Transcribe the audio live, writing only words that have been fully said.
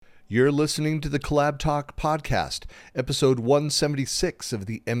You're listening to the Collab Talk podcast, episode 176 of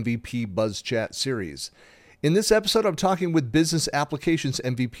the MVP BuzzChat series. In this episode, I'm talking with Business Applications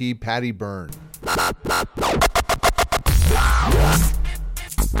MVP Paddy Byrne.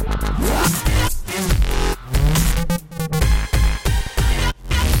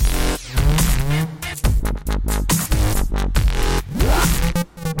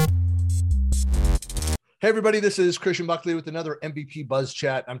 Hey everybody, this is Christian Buckley with another MVP Buzz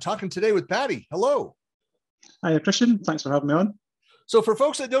Chat. I'm talking today with Paddy. Hello. Hi, Christian. Thanks for having me on. So for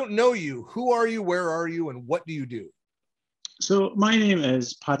folks that don't know you, who are you, where are you, and what do you do? So my name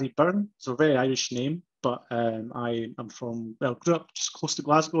is Paddy Byrne. It's a very Irish name, but I am grew up just close to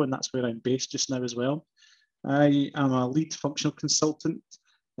Glasgow, and that's where I'm based just now as well. I am a lead functional consultant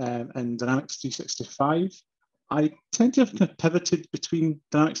in Dynamics 365. I tend to have kind of pivoted between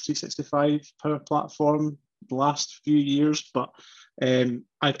Dynamics 365 Power Platform the last few years, but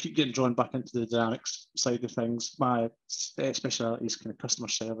I keep getting drawn back into the Dynamics side of things. My speciality is kind of customer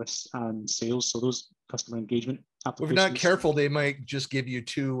service and sales, so those customer engagement applications. If you're not careful, they might just give you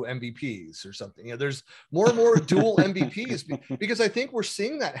two MVPs or something. You know, there's more and more dual MVPs because I think we're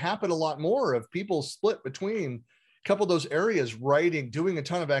seeing that happen a lot more of people split between a couple of those areas, writing, doing a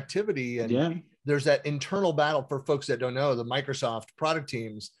ton of activity, and there's that internal battle for folks that don't know. The Microsoft product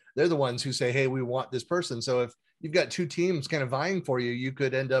teams, they're the ones who say, hey, we want this person. So if you've got two teams kind of vying for you, you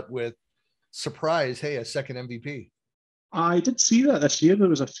could end up with surprise, hey, a second MVP. I did see that this year. There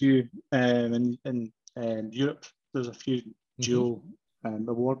was a few in Europe. There's a few dual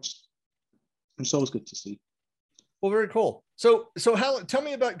awards. It's always good to see. Well, very cool. So tell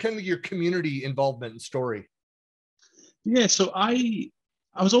me about kind of your community involvement and story. Yeah, so I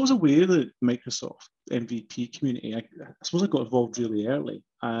was always aware of the Microsoft MVP community. I suppose I got involved really early.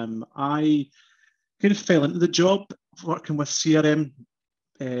 I kind of fell into the job working with CRM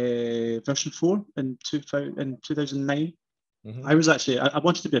version 4 in 2009. I was I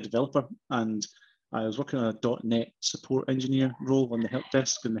wanted to be a developer, and I was working on a .NET support engineer role on the help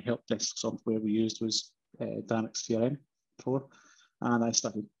desk, and the help desk software we used was Dynamics CRM 4. And I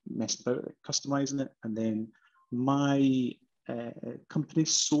started messing about it, customizing it, and then my company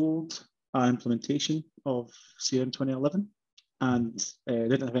sold our implementation of CRM 2011, and they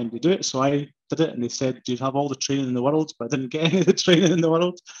didn't have anybody to do it, so I did it. And they said, do you have all the training in the world? But I didn't get any of the training in the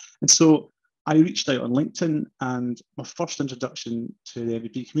world. And so I reached out on LinkedIn, and my first introduction to the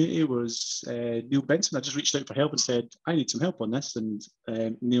MVP community was Neil Benson. I just reached out for help and said, I need some help on this. And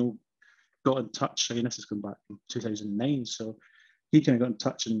Neil got in touch. Again, this is going back in 2009. So he kind of got in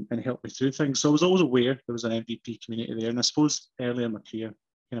touch and helped me through things. So I was always aware there was an MVP community there. And I suppose early in my career,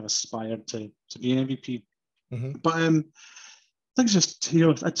 kind of aspired to be an MVP. But things just,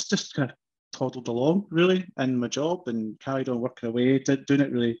 it's just kind of toddled along really in my job and carried on working away, doing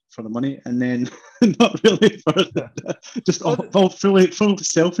it really for the money, and then not really for just all fully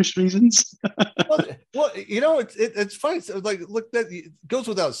selfish reasons. well, it's funny. So look, that goes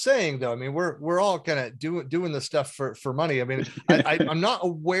without saying, though. I mean, we're all kind of doing this stuff for money. I mean, I'm not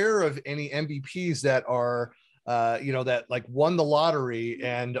aware of any MVPs that are that like won the lottery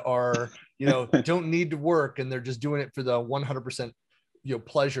and are don't need to work, and they're just doing it for the 100%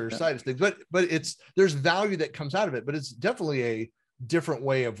 pleasure side of things. But there's value that comes out of it, but it's definitely a different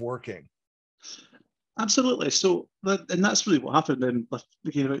way of working. Absolutely. So and that's really what happened. And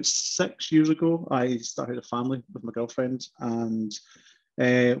again, about 6 years ago, I started a family with my girlfriend, and we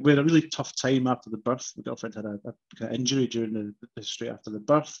had a really tough time after the birth. My girlfriend had a kind of injury during the straight after the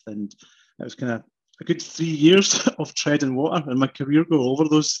birth, and it was kind of a good 3 years of treading water. And my career goal over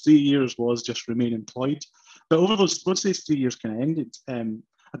those 3 years was just remain employed. But over once those 3 years kind of ended,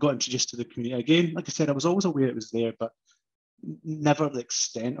 I got introduced to the community again. Like I said, I was always aware it was there, but never the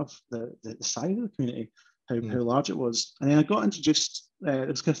extent of the size of the community, how large it was. And then I got introduced. There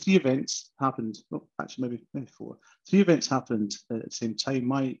was kind of 3 events happened. Well, actually, maybe 4. 3 events happened at the same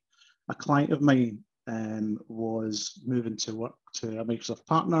time. A client of mine was moving to work to a Microsoft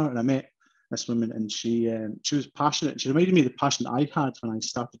partner, and I met this woman, and she was passionate. She reminded me of the passion I had when I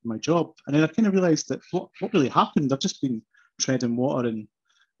started my job. And then I kind of realized that what really happened, I've just been treading water and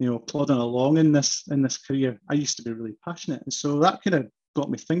plodding along in this career. I used to be really passionate, and so that kind of got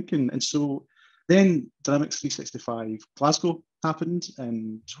me thinking. And so then Dynamics 365 Glasgow happened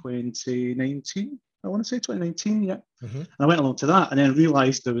in 2019. I want to say 2019, yeah. And I went along to that, and then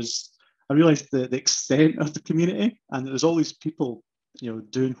realized I realized the extent of the community, and there was all these people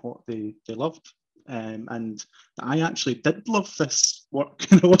doing what they loved, and I actually did love this work.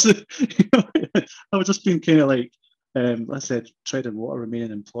 I wasn't, I was just being kind of like, I said, treading water,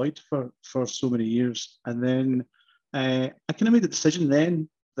 remaining employed for so many years, and then I kind of made the decision then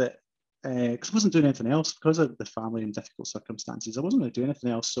that because I wasn't doing anything else because of the family and difficult circumstances. I wasn't going to do anything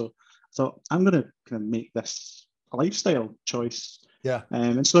else. So I thought I'm going to kind of make this a lifestyle choice. Yeah.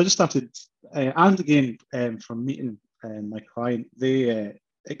 And so I just started, and again, from meeting my client,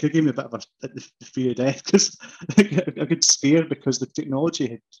 it could give me a bit of the fear of death because I get scared because the technology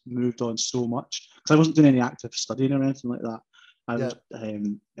had moved on so much. Because I wasn't doing any active studying or anything like that. I was,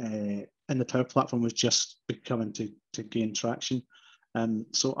 and the Power Platform was just becoming to gain traction.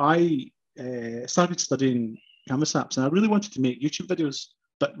 So I started studying Canvas apps, and I really wanted to make YouTube videos,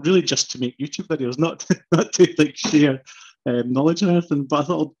 but really just to make YouTube videos, not to like share knowledge or anything. But I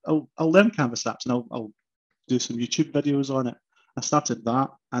thought I'll learn Canvas apps and I'll do some YouTube videos on it. I started that,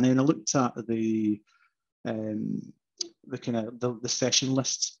 and then I looked at the kind of the session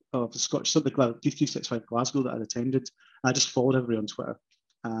list of the Scottish, so the D365 Glasgow that I'd attended. I just followed everybody on Twitter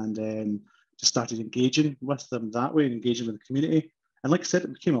and just started engaging with them that way, and engaging with the community. And like I said,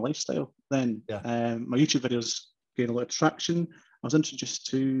 it became a lifestyle then. My YouTube videos gained a lot of traction. I was introduced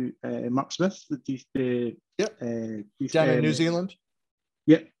to Mark Smith, down in New Zealand.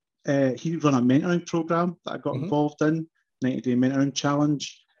 Yep. He ran a mentoring program that I got involved in, 90-day mentoring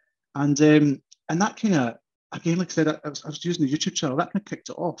challenge. And that kind of, again, like I said, I was using the YouTube channel, that kind of kicked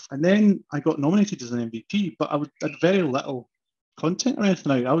it off. And then I got nominated as an MVP, but I had very little content or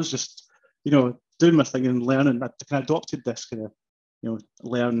anything out. I was just, doing my thing and learning. I kind of adopted this kind of,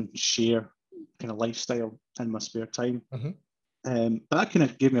 learn, share kind of lifestyle in my spare time. But that kind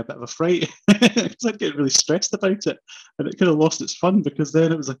of gave me a bit of a fright because I'd get really stressed about it, and it kind of lost its fun because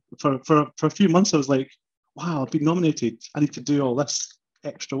then it was like for a few months I was like, wow, I've been nominated. I need to do all this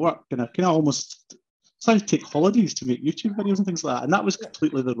extra work, and I kind of almost started to take holidays to make YouTube videos and things like that, and that was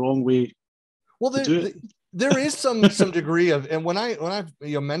completely the wrong way. Well, there is some degree of, and when I've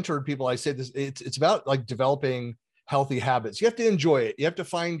mentored people, I say this, it's about like developing healthy habits. You have to enjoy it. You have to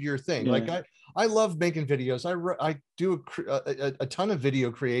find your thing. Like I love making videos. I do a ton of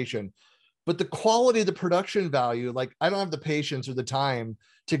video creation, but the quality of the production value, like I don't have the patience or the time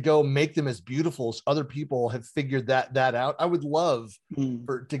to go make them as beautiful as other people have figured that out. I would love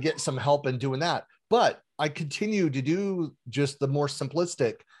to get some help in doing that, but I continue to do just the more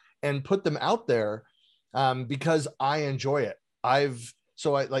simplistic and put them out there because I enjoy it.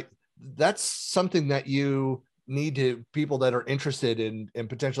 That's something that you need to, people that are interested in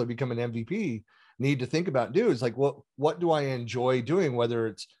potentially becoming an MVP need to think about and do is like, what do I enjoy doing? Whether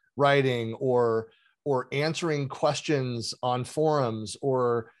it's writing or answering questions on forums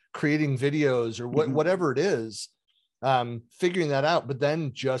or creating videos or whatever it is, figuring that out, but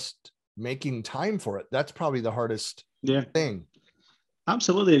then just making time for it. That's probably the hardest thing.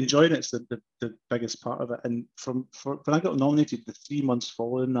 Absolutely enjoying it's the biggest part of it. And for when I got nominated, the 3 months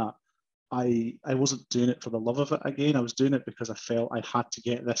following that, I wasn't doing it for the love of it again. I was doing it because I felt I had to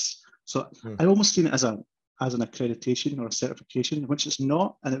get this. So I almost seen it as an accreditation or a certification, which it's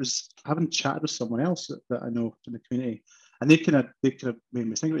not. And it was having chatted with someone else that I know in the community, and they kind of made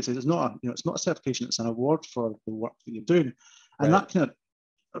me think of it. Said it's not it's not a certification. It's an award for the work that you're doing, and that kind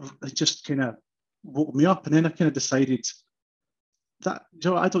of just kind of woke me up. And then I kind of decided that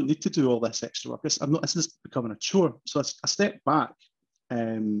I don't need to do all this extra work. This is becoming a chore. So I stepped back.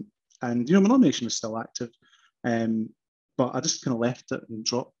 And my nomination was still active, but I just kind of left it and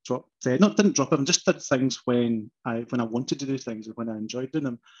didn't drop it. I just did things when I wanted to do things and when I enjoyed doing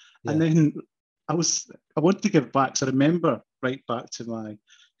them. And then I wanted to give back. So I remember right back to my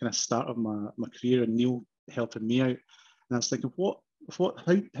kind of start of my career and Neil helping me out. And I was thinking, how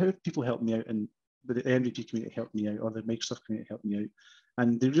have people helped me out, and the MVP community helped me out, or the Microsoft community helped me out,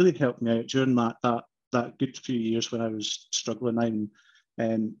 and they really helped me out during that good few years when I was struggling.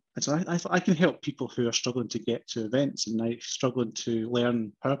 And so I thought I can help people who are struggling to get to events and struggling to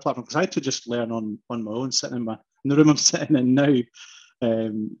learn Power Platform, because I had to just learn on my own, sitting in the room I'm sitting in now,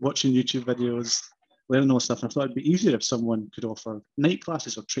 watching YouTube videos, learning all this stuff. And I thought it'd be easier if someone could offer night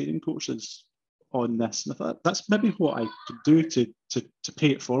classes or training courses on this. And I thought that's maybe what I could do to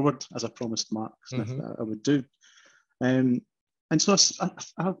pay it forward, as I promised Mark Smith that I would do. And so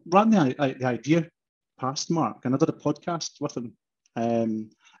I ran the idea past Mark, and I did a podcast with him.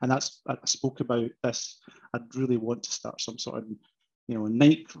 And I spoke about this. I'd really want to start some sort of,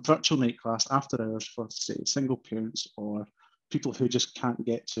 virtual night class after hours for, say, single parents or people who just can't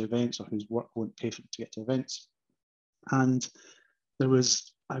get to events or whose work won't pay for them to get to events. And there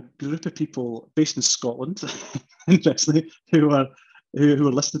was a group of people based in Scotland, interestingly, who were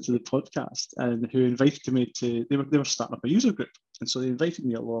listening to the podcast and who invited me to. They were starting up a user group, and so they invited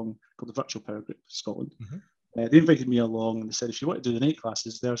me along, called the Virtual Power Group Scotland. They invited me along and they said, if you want to do the night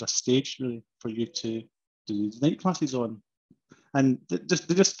classes, there's a stage really for you to do the night classes on. And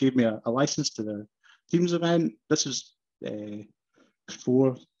they just gave me a license to the Teams event. This was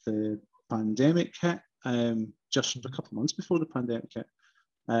before the pandemic hit, just a couple of months before the pandemic hit.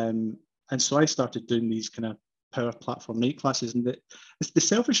 And so I started doing these kind of Power Platform night classes. And the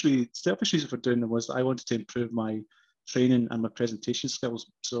selfish reason for doing them was that I wanted to improve my training and my presentation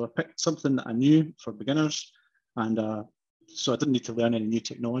skills. So I picked something that I knew for beginners, and so I didn't need to learn any new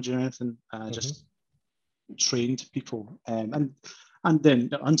technology or anything. I just trained people, and then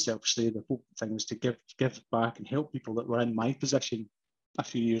unselfishly, the whole thing was to give back and help people that were in my position a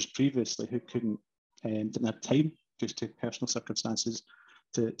few years previously who couldn't didn't have time due to personal circumstances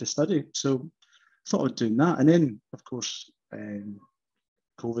to study. So I thought I'd do that, and then of course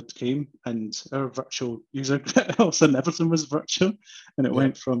COVID came, and our virtual user group, all of a sudden everything was virtual, and it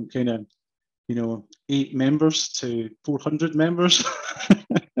went from kind of 8 members to 400 members.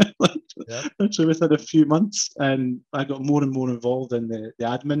 Literally within a few months, and I got more and more involved in the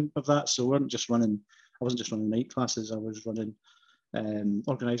admin of that. So I wasn't just running night classes. I was running,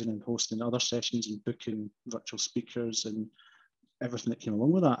 organising and hosting other sessions and booking virtual speakers and everything that came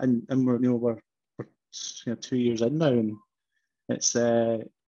along with that. And we're 2 years in now, and it's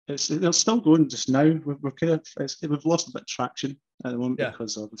still going just now. We've lost a bit of traction at the moment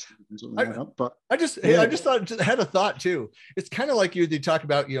because obviously but I just had a thought too. It's kind of like you talk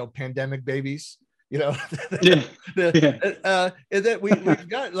about pandemic babies, that we've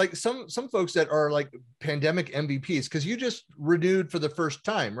got like some folks that are like pandemic MVPs, because you just renewed for the first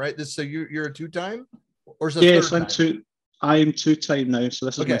time, right? So you're a 2-time, or is it third time? I'm 2-time now, so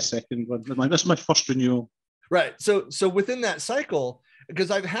this is my second one. This is my first renewal. Right. So within that cycle, because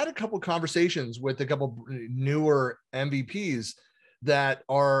I've had a couple conversations with a couple newer MVPs that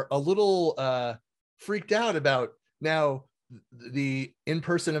are a little freaked out about now the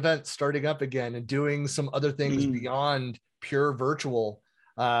in-person events starting up again and doing some other things beyond pure virtual.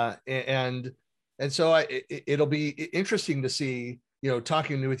 And so it'll be interesting to see,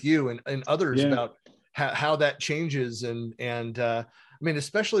 talking with you and others about how that changes. And I mean,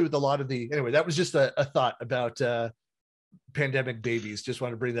 especially with a lot of anyway, that was just a thought about pandemic babies. Just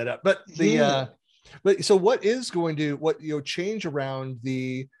want to bring that up. But but so what is going to change around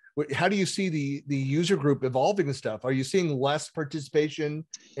how do you see the user group evolving and stuff? Are you seeing less participation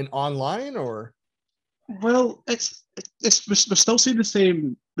in online, or? Well, we're still seeing the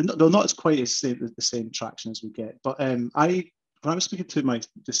same, not as quite as the same traction as we get. But when I was speaking to my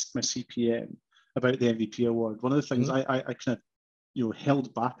CPM about the MVP award, one of the things I kind of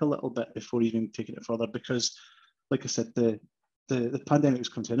held back a little bit before even taking it further, because like I said, the pandemic was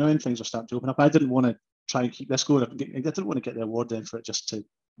continuing, things are starting to open up. I didn't want to try and keep this going. I didn't want to get the award in for it just to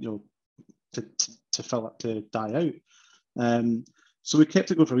fill up, to die out. So we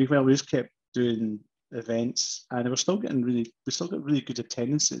kept it going for a wee while. We just kept doing events, and we still got really good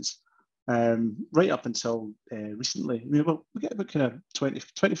attendances right up until recently. I mean, we get about kind of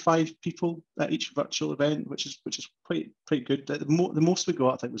 25 people at each virtual event, which is quite good. The most we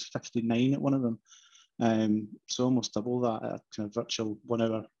got, I think, was 59 at one of them. So almost double that at a kind of virtual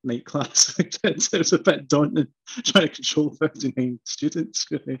 1-hour night class. It was a bit daunting trying to control 59 students.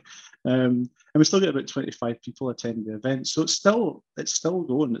 And we still get about 25 people attending the event. So it's still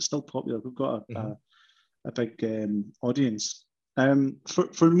going. It's still popular. We've got a big audience.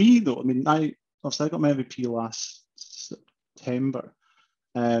 For me though, I mean, I got my MVP last September.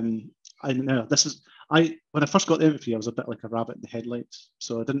 When I first got the MVP, I was a bit like a rabbit in the headlights,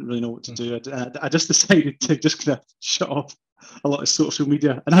 so I didn't really know what to do. I just decided to just kind of shut off a lot of social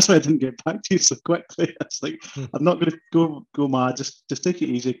media, and that's why I didn't get back to you so quickly. It's like, I'm not going to go mad. Just take it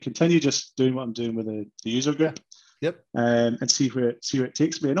easy. Continue just doing what I'm doing with the user group. Yep. And see where it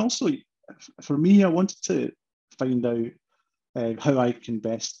takes me. And also, for me, I wanted to find out how I can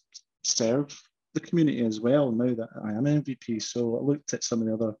best serve the community as well, now that I am an MVP. So I looked at some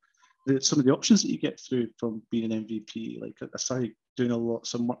of the options that you get through from being an MVP. Like, I started doing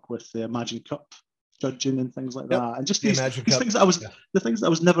some work with the Imagine Cup judging and things like that, and just these things that I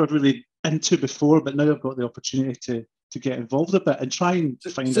was never really into before, but now I've got the opportunity to get involved a bit and try and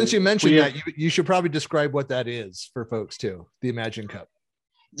find. Since you mentioned that, you should probably describe what that is for folks too. The Imagine Cup.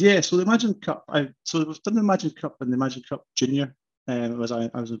 Yeah, so the Imagine Cup. So we've done the Imagine Cup and the Imagine Cup Junior. I was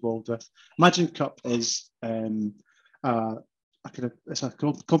involved with. Imagine Cup is it's a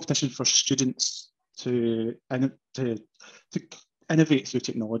competition for students to innovate through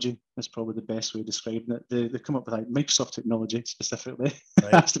technology. That's probably the best way of describing it. They come up with like Microsoft technology specifically.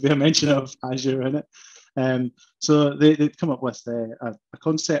 Right. There has to be a mention of Azure in it. So they come up with a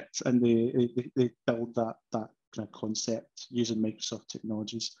concept, and they build that kind of concept using Microsoft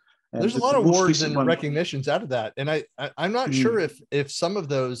technologies. There's a lot The of most awards recent and one, recognitions out of that. And I'm not sure if some of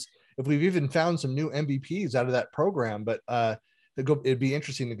those, if we've even found some new MVPs out of that program, but it'd be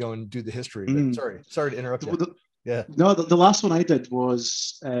interesting to go and do the history. But sorry to interrupt you. Yeah. No, the last one I did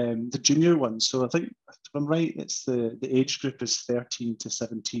was the junior one. So I think, if I'm right, it's the age group is 13 to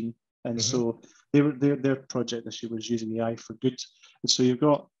 17. And so their project this year was using AI for good. And so you've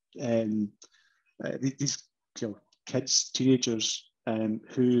got these kids, teenagers,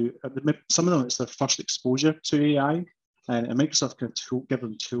 who some of them, it's their first exposure to AI. And Microsoft can give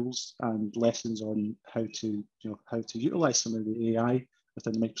them tools and lessons on how to utilize some of the AI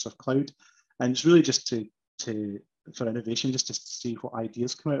within the Microsoft Cloud. And it's really just for innovation, just to see what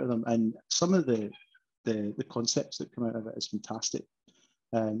ideas come out of them. And some of the concepts that come out of it is fantastic.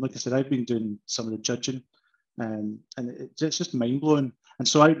 Like I said, I've been doing some of the judging, and it's just mind blowing. And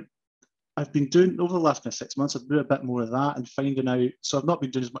so I've been doing, over the last 6 months, I've been doing a bit more of that and finding out. So I've not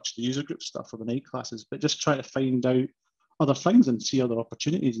been doing as much of the user group stuff or the night classes, but just trying to find out other things and see other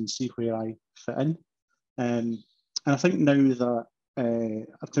opportunities and see where I fit in. And I think now that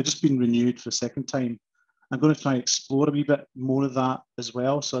I've just been renewed for the second time, I'm going to try and explore a wee bit more of that as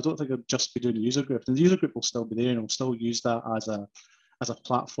well. So I don't think I'll just be doing the user group. And the user group will still be there, and I'll still use that as a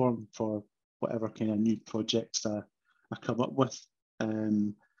platform for whatever kind of new projects I come up with.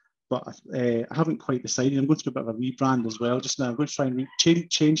 But I haven't quite decided. I'm going through a bit of a rebrand as well just now. I'm going to try and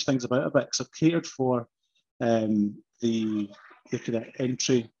change things about a bit, because I've catered for the kind of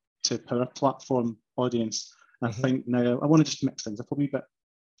entry to Power Platform audience. And I think now I want to just mix things up a wee bit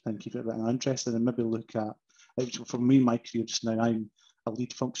and keep it a bit interesting, and maybe look at, for me, my career just now, I'm a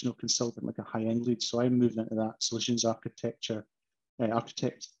lead functional consultant, like a high-end lead. So I'm moving into that solutions architect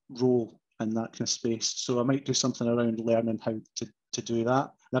role in that kind of space. So I might do something around learning how to do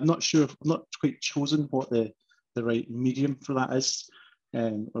that. And I'm not quite chosen what the right medium for that is,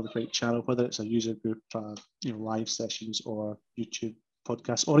 or the right channel, whether it's a user group, live sessions, or YouTube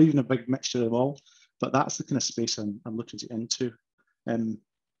podcasts, or even a big mixture of them all. But that's the kind of space I'm looking to get into.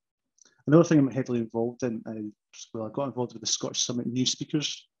 Another thing I'm heavily involved in, I got involved with the Scottish Summit New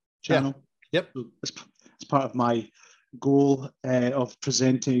Speakers channel. Yeah. Yep. So it's part of my goal of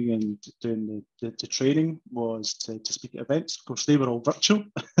presenting and doing the training was to speak at events. Of course, they were all virtual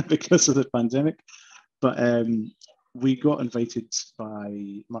because of the pandemic, but we got invited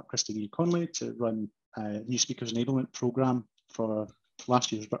by Mark Christie and Ian Conley to run a New Speakers Enablement Program for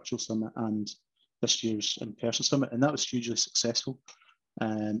last year's virtual summit and this year's in-person summit, and that was hugely successful.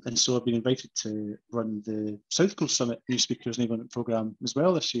 And so I've been invited to run the South Coast Summit New Speakers Enablement Program as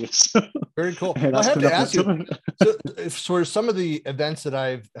well this year. So, very cool. I have to ask you, for some of the events that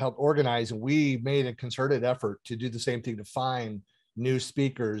I've helped organize, we made a concerted effort to do the same thing, to find new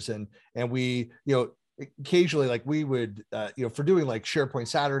speakers, and we, occasionally, like we would, for doing like SharePoint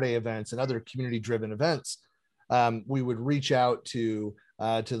Saturday events and other community-driven events, we would reach out to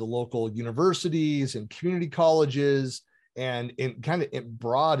the local universities and community colleges, and in kind of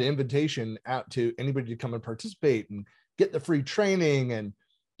broad invitation out to anybody to come and participate and get the free training and,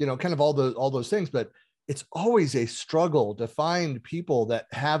 kind of all those things. But it's always a struggle to find people that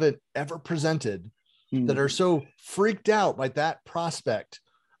haven't ever presented, that are so freaked out by that prospect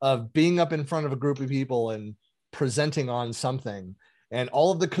of being up in front of a group of people and presenting on something, and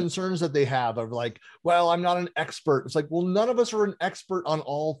all of the concerns that they have of like, well, I'm not an expert. It's like, well, none of us are an expert on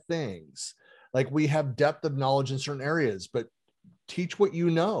all things. Like, we have depth of knowledge in certain areas, but teach what you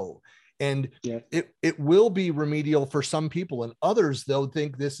know. And it will be remedial for some people, and others, they'll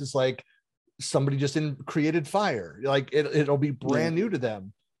think this is like somebody just created fire. Like it'll be brand new to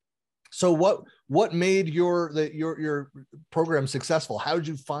them. So what made your program successful? How did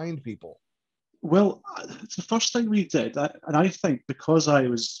you find people? Well, it's the first thing we did, and I think because I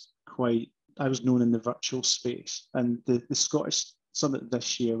was known in the virtual space, and the Scottish Summit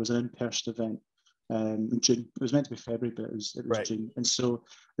this year was an in-person event in June. It was meant to be February, but it was right. June. And so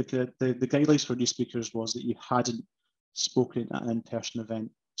the guidelines for new speakers was that you hadn't spoken at an in-person event.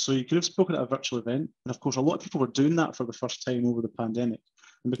 So you could have spoken at a virtual event. And of course, a lot of people were doing that for the first time over the pandemic.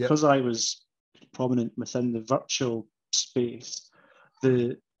 And because I was prominent within the virtual space,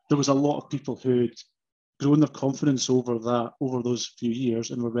 there was a lot of people who'd grown their confidence over those few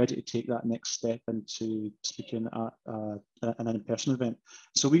years and were ready to take that next step into speaking at an in-person event.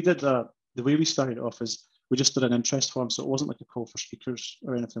 So we did the way we started off is we just did an interest form. So it wasn't like a call for speakers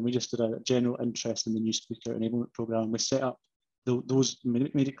or anything. We just did a general interest in the New Speaker Enablement Program. We set up those,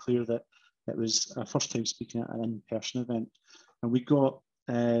 made it clear that it was our first time speaking at an in-person event. And we got,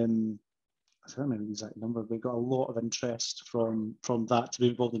 I don't remember the exact number, but we got a lot of interest from that to be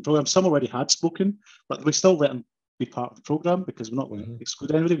involved in the program. Some already had spoken, but we still let them be part of the program because we're not going to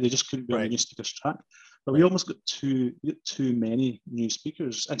exclude anybody. They just couldn't be on the new speakers track. But we almost got too many new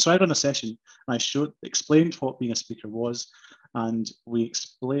speakers. And so I ran a session and I explained what being a speaker was. And we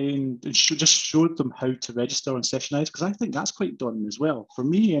explained, just showed them how to register on Sessionize, because I think that's quite daunting as well. For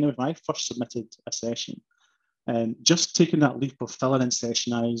me, anyway, when I first submitted a session, and just taking that leap of filling in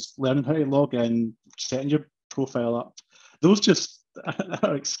Sessionize, learning how to log in, setting your profile up, those just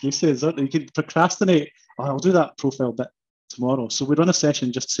are excuses, aren't they? You can procrastinate. Oh, I'll do that profile bit tomorrow. So we run a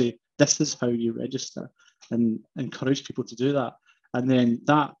session just to say, this is how you register, and encourage people to do that. And then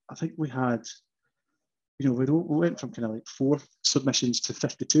that, I think we had, we went from kind of like 4 submissions to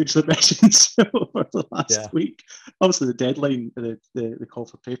 52 submissions over the last week. Obviously, the deadline, the call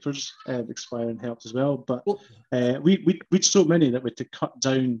for papers expiring helped as well. But we'd so many that we had to cut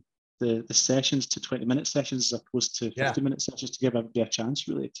down the sessions to 20-minute sessions as opposed to 50-minute sessions to give everybody a chance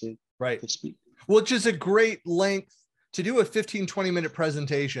really to speak. Which is a great length to do a 15-20-minute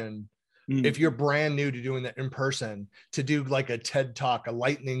presentation. If you're brand new to doing that in person, to do like a TED Talk, a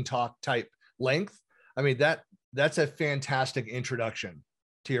lightning talk type length. I mean, that's a fantastic introduction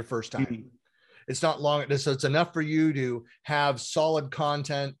to your first time. It's not long, so it's enough for you to have solid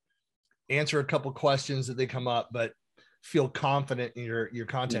content, answer a couple questions that they come up, but feel confident in your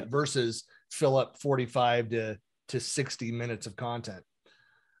content versus fill up 45 to 60 minutes of content.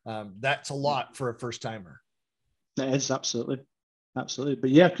 That's a lot for a first timer. That is absolutely.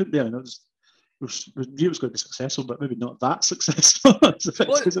 But yeah, it could be. We knew it was going to be successful, but maybe not that successful.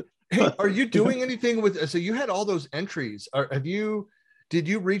 Hey, are you doing anything with? So you had all those entries. Did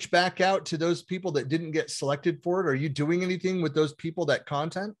you reach back out to those people that didn't get selected for it? Are you doing anything with those people, that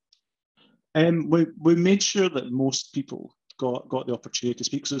content? We made sure that most people got the opportunity to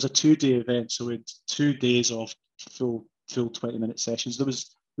speak. So it was a 2-day event. So we had 2 days of full 20-minute sessions. There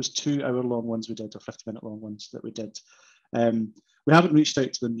was 2-hour-long ones we did, or 50-minute long ones that we did. We haven't reached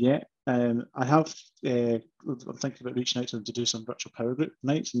out to them yet. I'm thinking about reaching out to them to do some virtual power group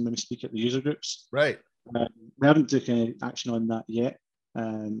nights and maybe speak at the user groups. Right. We haven't taken any action on that yet.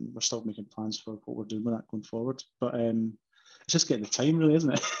 We're still making plans for what we're doing with that going forward. But it's just getting the time, really,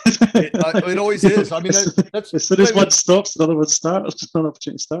 isn't it? It always is. I mean, that's as soon as one stops, another one starts. It's just an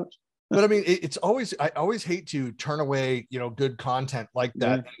opportunity to start. But I mean, I always hate to turn away, good content like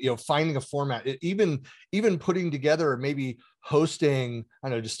that, finding a format, even putting together, maybe hosting, I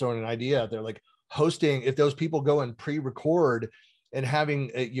don't know, just throwing an idea out there, like hosting, if those people go and pre-record and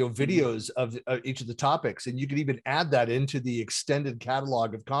having, videos of each of the topics, and you could even add that into the extended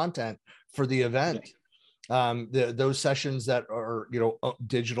catalog of content for the event. Those sessions that are,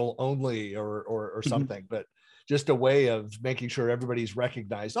 digital only or something, but just a way of making sure everybody's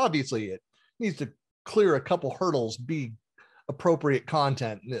recognized. Obviously, it needs to clear a couple hurdles, be appropriate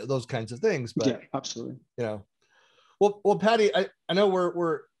content, those kinds of things. But yeah, absolutely. Well, Paddy, I know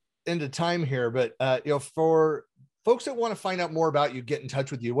we're into time here, but for folks that want to find out more about you, get in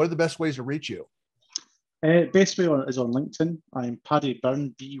touch with you, what are the best ways to reach you? Best way is on LinkedIn. I'm Paddy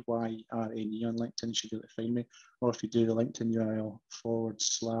Byrne, Byrne on LinkedIn. You should be able to find me. Or if you do the LinkedIn URL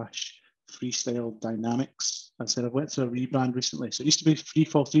 /freestyle dynamics. I said I went through a rebrand recently. So it used to be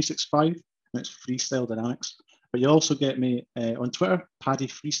Freefall 365, and it's Freestyle Dynamics. But you also get me on Twitter, Paddy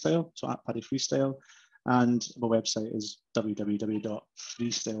Freestyle, so at Paddy Freestyle. And my website is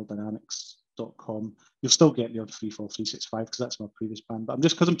www.freestyledynamics.com. You'll still get me on Freefall 365 because that's my previous brand. But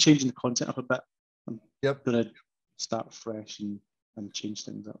because I'm changing the content up a bit, I'm going to start fresh and change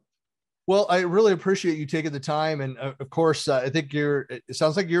things up. Well, I really appreciate you taking the time. And of course, I think it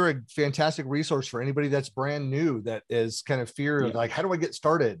sounds like you're a fantastic resource for anybody that's brand new, that is kind of fear of like, how do I get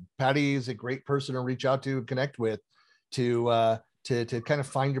started? Paddy is a great person to reach out to and connect with to kind of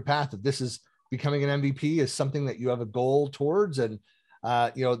find your path. If this is becoming an MVP is something that you have a goal towards. And,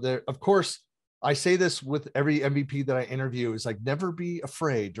 of course, I say this with every MVP that I interview is like, never be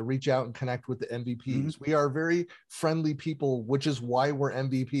afraid to reach out and connect with the MVPs. Mm-hmm. We are very friendly people, which is why we're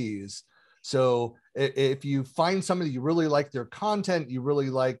MVPs. So if you find somebody, you really like their content, you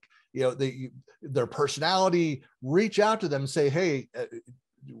really like, their personality, reach out to them and say, hey,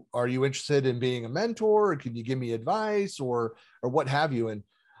 are you interested in being a mentor? Or can you give me advice or what have you? And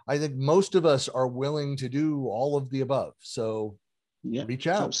I think most of us are willing to do all of the above. So reach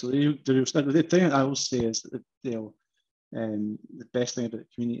out. Absolutely. The thing I will say is that, the best thing about the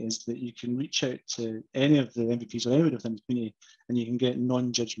community is that you can reach out to any of the MVPs or anyone within the community, and you can get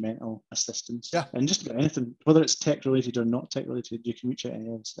non-judgmental assistance. Yeah. And just about anything, whether it's tech related or not tech related, you can reach out to any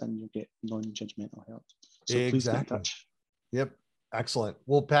of us and you'll get non-judgmental help. So please get in touch. Yep. Excellent.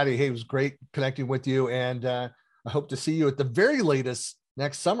 Well, Paddy, hey, it was great connecting with you, and I hope to see you at the very latest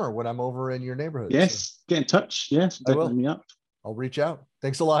next summer when I'm over in your neighborhood. Yes, get in touch. Yes, I will. me up. I'll reach out.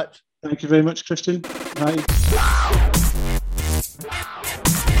 Thanks a lot. Thank you very much, Christian. Bye.